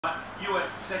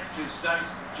US Secretary of State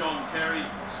John Kerry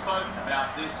spoke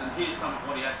about this, and here's some of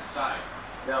what he had to say.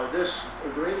 Now, this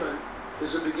agreement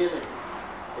is a beginning.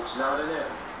 It's not an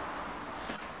end.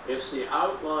 It's the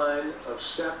outline of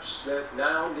steps that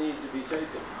now need to be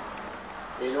taken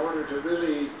in order to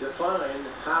really define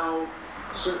how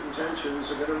certain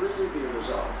tensions are going to really be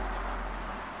resolved.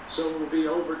 So it will be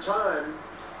over time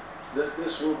that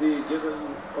this will be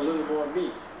given a little more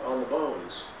meat on the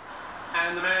bones.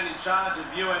 And the man in charge of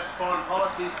US foreign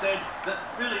policy said that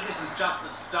really this is just the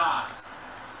start.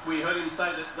 We heard him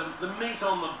say that the meat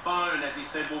on the bone, as he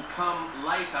said, will come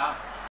later